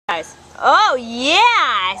eyes. Oh yeah,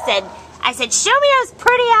 I said, show me those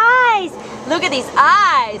pretty eyes. Look at these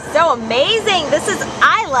eyes, so amazing. This is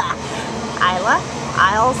Ilsa.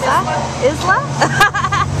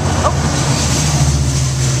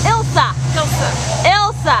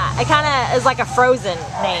 Ilsa. It kind of is like a Frozen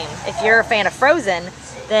name. If you're a fan of Frozen,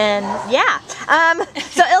 then yeah.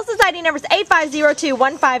 So Ilsa's ID number is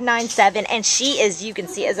A50215097, and she is, you can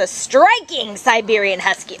see, is a striking Siberian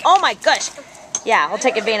Husky. Oh my gosh. Yeah, we'll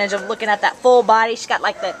take advantage of looking at that full body. She's got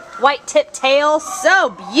like the white tip tail, so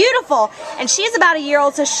beautiful. And she is about a year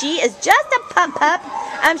old, so she is just a pup.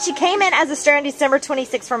 She came in as a stray on December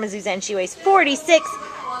 26th from Azusa, and she weighs 46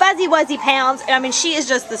 fuzzy wuzzy pounds. I mean, she is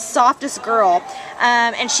just the softest girl.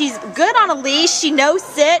 And she's good on a leash. She knows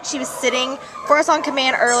sit. She was sitting for us on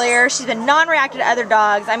command earlier. She's been non-reactive to other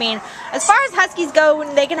dogs. I mean, as far as Huskies go,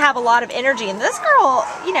 they can have a lot of energy. And this girl,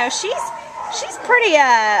 you know, she's pretty,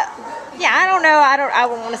 yeah, I don't know. I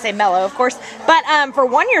wouldn't want to say mellow, of course. But for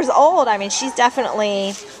 1 year old, I mean, she's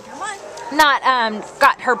definitely not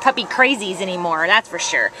got her puppy crazies anymore, that's for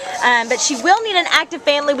sure. But she will need an active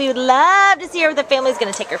family. We would love to see her with a family who's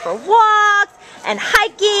going to take her for walks and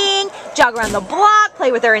hiking, jog around the block,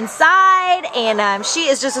 play with her inside, and she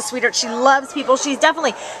is just a sweetheart. She loves people. She's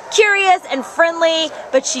definitely curious and friendly,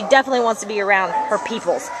 but she definitely wants to be around her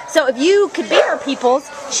peoples. So if you could be her peoples,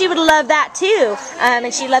 she would love that too.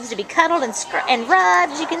 And she loves to be cuddled and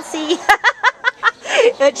rubbed, as you can see.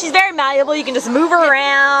 But she's very malleable. You can just move her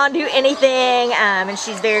around, do anything, and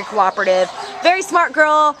she's very cooperative. Very smart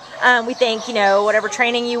girl. We think, you know, whatever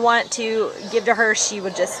training you want to give to her, she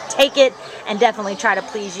would just take it and definitely try to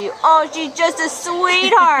please you. Oh, she's just a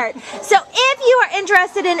sweetheart. So if you are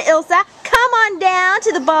interested in Ilsa, come on down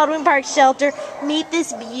to the Baldwin Park shelter. Meet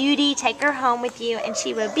this beauty. Take her home with you, and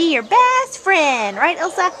she will be your best friend. Right,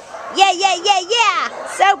 Ilsa? Yeah.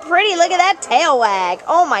 So pretty. Look at that tail wag.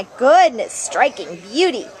 Oh my goodness. Striking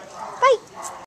beauty. Bye.